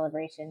 That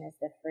celebration is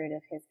the fruit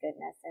of his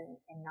goodness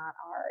and not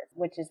ours,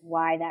 which is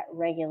why that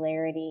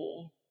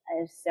regularity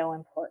is so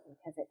important,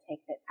 because it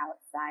takes it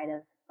outside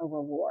of a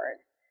reward.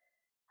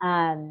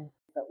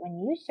 But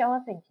when you show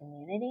up in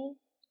community,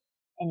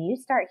 and you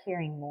start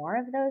hearing more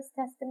of those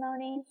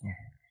testimonies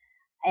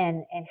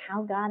and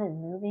how God is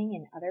moving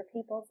in other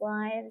people's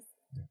lives,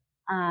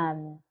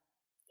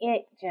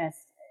 it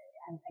just,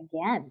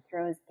 again,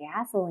 throws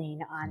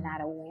gasoline on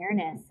that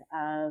awareness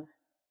of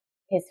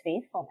his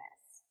faithfulness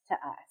to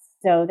us.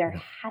 So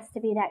there has to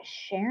be that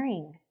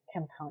sharing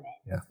component.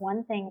 It's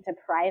one thing to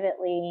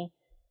privately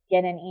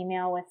get an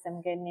email with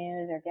some good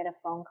news or get a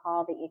phone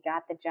call that you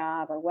got the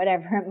job or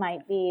whatever it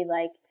might be,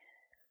 or,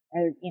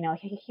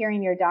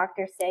 hearing your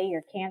doctor say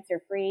you're cancer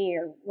free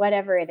or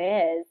whatever it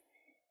is,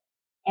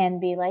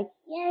 and be like,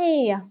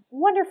 "Yay,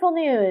 wonderful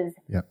news."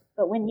 Yep.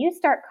 But when you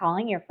start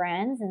calling your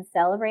friends and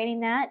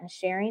celebrating that and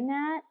sharing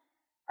that,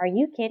 are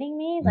you kidding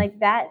me? Like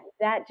that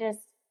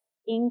just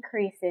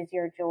increases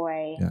your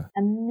joy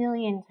a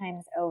million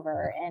times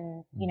over.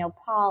 And,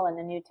 Paul in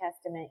the New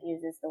Testament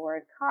uses the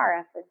word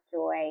kara for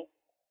joy.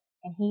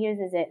 And he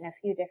uses it in a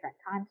few different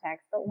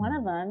contexts, but one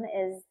of them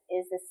is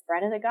the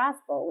spread of the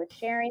gospel, with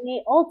sharing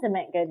the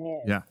ultimate good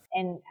news. Yeah.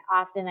 And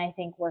often I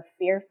think we're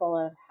fearful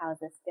of how's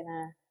this going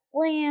to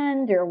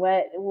land, or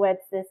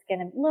what's this going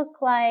to look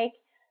like.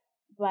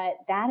 But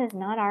that is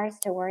not ours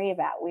to worry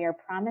about. We are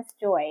promised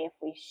joy if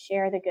we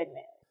share the good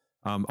news.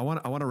 I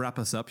want to wrap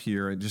us up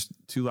here, and just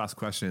two last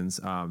questions.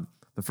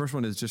 The first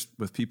one is just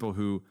with people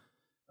who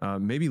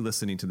may be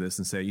listening to this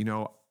and say,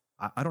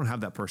 I don't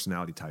have that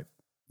personality type.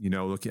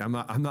 Look, I'm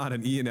not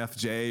an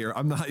ENFJ, or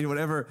I'm not,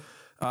 whatever.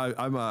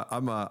 I'm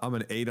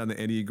an 8 on the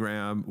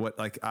Enneagram.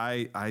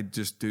 I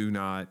just do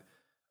not,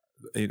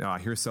 I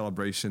hear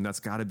celebration. That's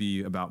got to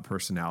be about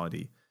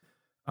personality.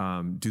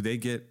 Do they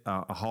get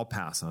a hall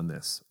pass on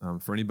this?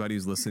 For anybody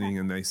who's listening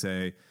and they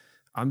say,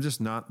 I'm just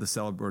not the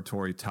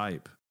celebratory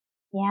type.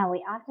 Yeah,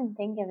 we often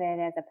think of it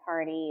as a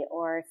party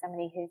or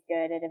somebody who's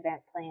good at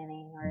event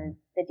planning or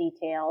the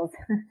details.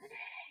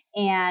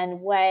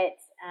 And what,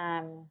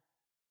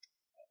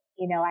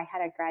 I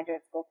had a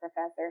graduate school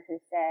professor who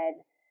said,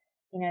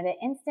 the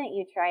instant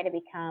you try to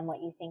become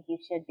what you think you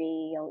should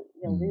be, you'll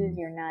lose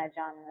your nudge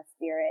on the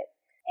spirit.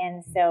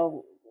 And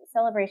so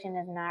celebration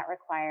does not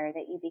require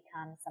that you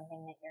become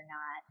something that you're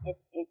not.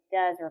 It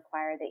does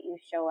require that you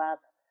show up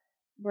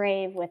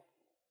brave with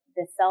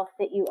the self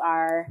that you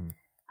are,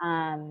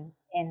 and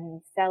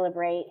and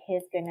celebrate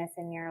his goodness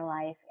in your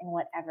life in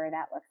whatever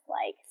that looks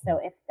like. So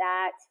if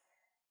that,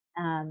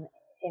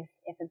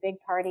 if a big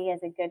party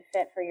is a good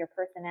fit for your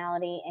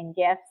personality and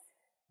gifts,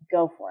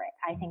 go for it.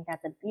 I think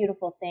that's a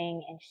beautiful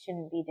thing and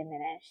shouldn't be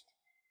diminished.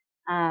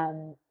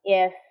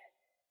 If,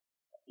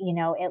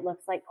 it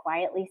looks like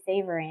quietly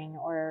savoring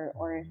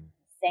or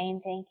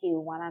saying thank you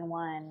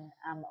one-on-one,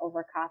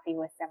 over coffee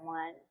with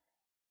someone,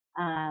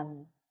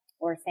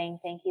 or saying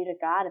thank you to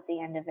God at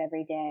the end of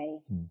every day,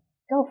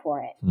 go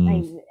for it.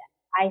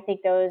 I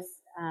think those,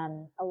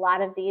 a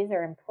lot of these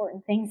are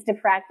important things to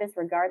practice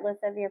regardless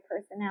of your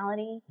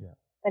personality,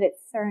 but it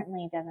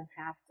certainly doesn't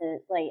have to,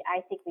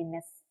 I think we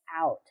miss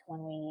out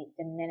when we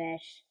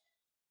diminish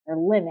or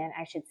limit,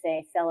 I should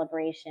say,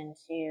 celebration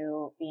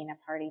to being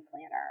a party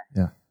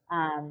planner.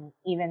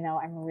 Even though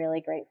I'm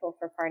really grateful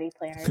for party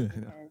planners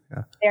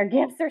because their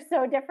gifts are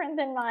so different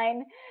than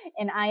mine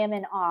and I am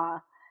in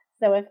awe.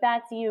 So if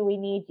that's you, we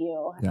need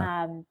you.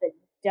 But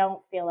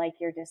don't feel like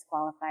you're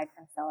disqualified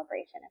from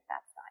celebration if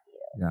that's not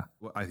you. Yeah.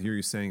 What I hear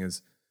you saying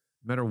is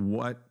no matter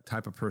what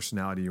type of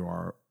personality you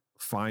are,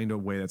 find a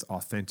way that's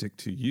authentic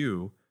to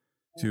you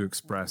to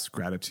express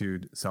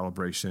gratitude,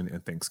 celebration,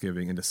 and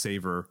thanksgiving and to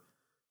savor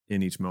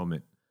in each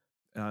moment.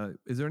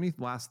 Is there any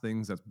last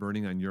things that's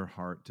burning on your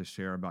heart to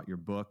share about your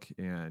book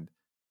and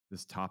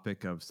this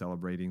topic of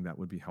celebrating that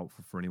would be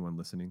helpful for anyone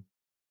listening?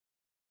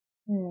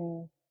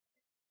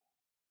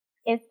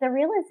 It's the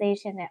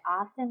realization that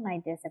often my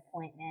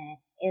disappointment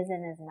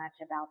isn't as much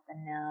about the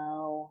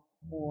no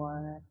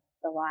or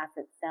the loss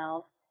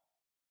itself,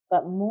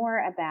 but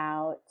more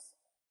about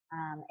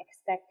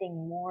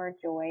expecting more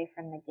joy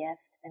from the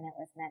gift than it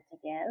was meant to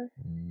give.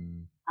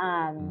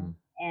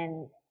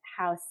 And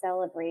how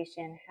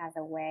celebration has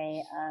a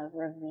way of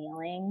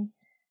revealing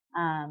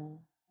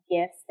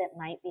gifts that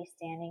might be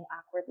standing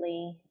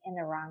awkwardly in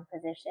the wrong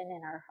position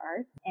in our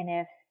hearts. And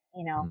if,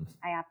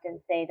 I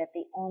often say that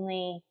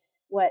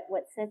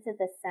what sits at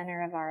the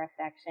center of our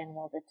affection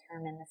will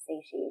determine the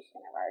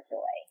satiation of our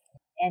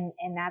joy.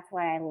 And that's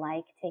why I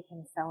like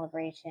taking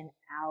celebration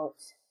out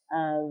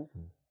of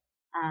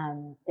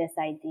this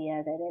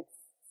idea that it's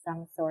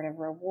some sort of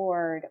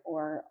reward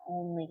or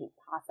only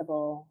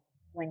possible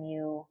when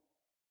you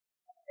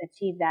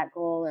achieve that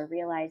goal or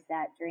realize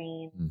that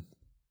dream.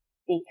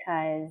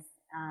 Because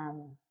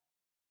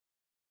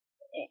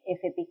if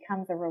it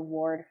becomes a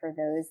reward for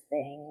those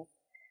things,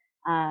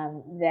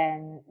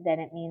 then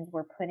it means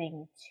we're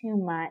putting too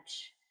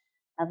much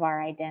of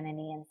our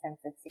identity and sense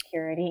of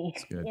security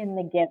in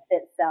the gift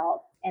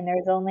itself. And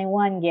there's only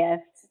one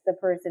gift, the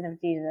person of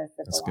Jesus,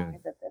 that belongs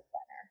at the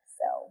center.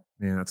 So,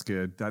 man, that's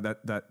good.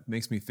 That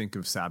makes me think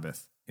of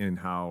Sabbath and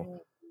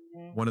how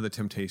one of the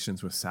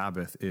temptations with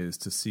Sabbath is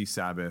to see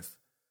Sabbath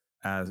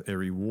as a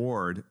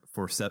reward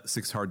for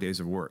 6 hard days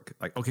of work.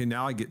 Like, okay,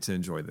 now I get to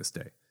enjoy this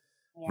day.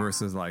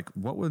 Versus like,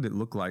 what would it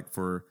look like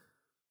for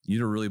you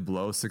to really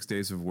blow 6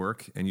 days of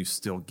work and you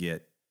still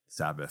get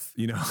Sabbath?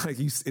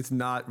 It's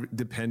not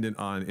dependent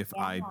on if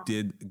I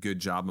did a good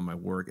job on my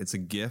work. It's a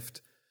gift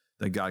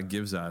that God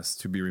gives us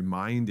to be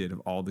reminded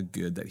of all the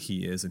good that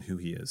he is and who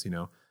he is,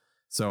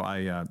 So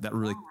that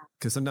really,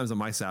 because sometimes on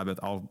my Sabbath,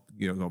 I'll,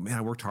 go, man,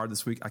 I worked hard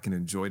this week. I can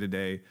enjoy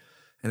today.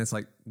 And it's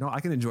like, no, I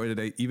can enjoy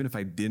today, even if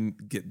I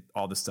didn't get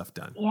all this stuff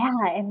done. Yeah.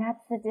 And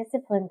that's the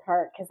discipline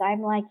part. Cause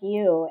I'm like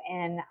you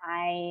and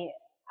I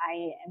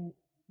am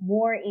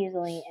more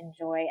easily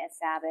enjoy a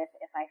Sabbath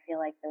if I feel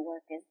like the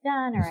work is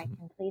done or I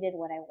completed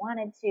what I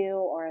wanted to,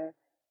 or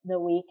the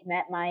week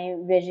met my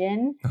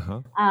vision,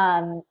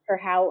 for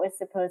how it was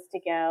supposed to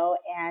go.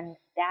 And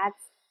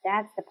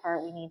that's the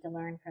part we need to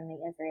learn from the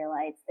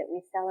Israelites, that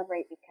we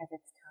celebrate because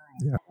it's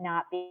time,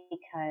 not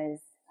because,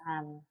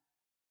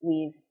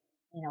 we've,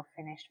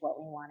 finished what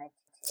we wanted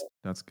to do.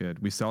 That's good.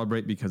 We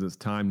celebrate because it's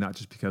time, not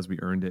just because we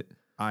earned it.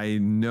 I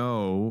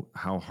know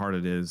how hard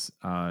it is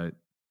to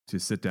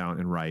sit down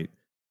and write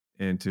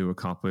and to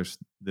accomplish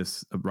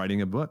this,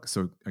 writing a book.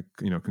 So,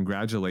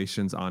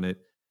 congratulations on it.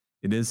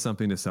 It is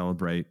something to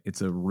celebrate.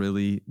 It's a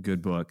really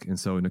good book. And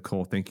so,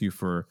 Nicole, thank you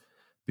for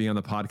being on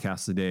the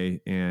podcast today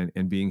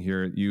and being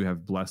here. You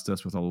have blessed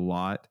us with a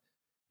lot.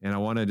 And I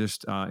want to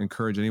just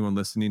encourage anyone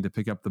listening to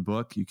pick up the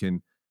book. You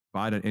can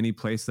buy it at any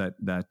place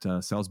that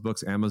sells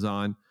books,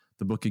 Amazon.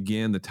 The book,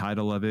 again, the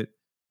title of it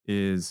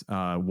is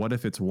What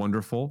If It's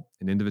Wonderful?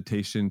 An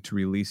Invitation to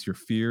Release Your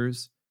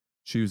Fears,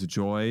 Choose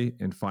Joy,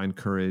 and Find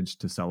Courage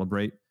to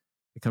Celebrate.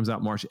 It comes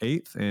out March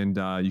 8th, and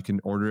you can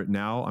order it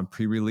now on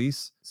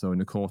pre-release. So,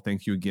 Nicole,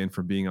 thank you again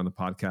for being on the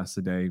podcast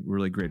today. We're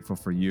really grateful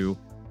for you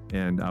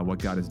and what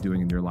God is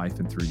doing in your life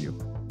and through you.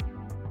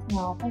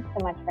 Well, thanks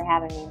so much for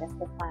having me. This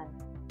was fun.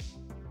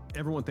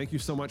 Everyone, thank you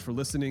so much for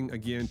listening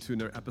again to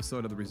another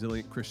episode of the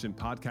Resilient Christian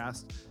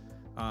Podcast.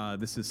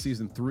 This is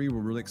season 3. We're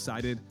really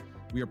excited.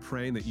 We are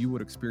praying that you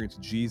would experience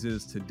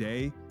Jesus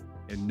today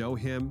and know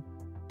him.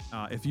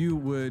 If you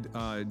would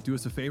do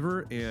us a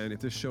favor, and if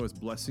this show is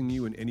blessing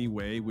you in any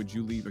way, would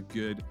you leave a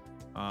good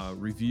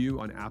review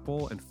on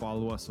Apple and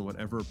follow us on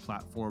whatever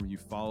platform you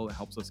follow. It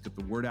helps us get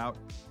the word out.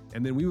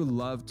 And then we would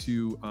love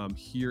to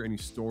hear any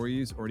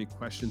stories or any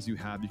questions you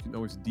have. You can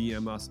always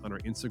DM us on our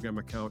Instagram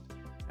account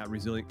at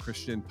Resilient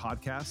Christian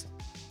Podcast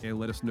and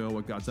let us know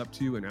what God's up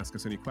to and ask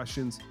us any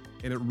questions.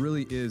 And it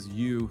really is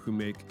you who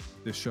make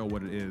this show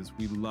what it is.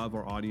 We love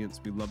our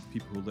audience. We love the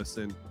people who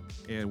listen,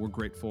 and we're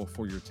grateful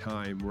for your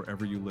time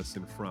wherever you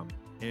listen from.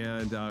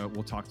 And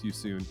we'll talk to you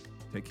soon.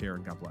 Take care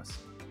and God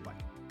bless.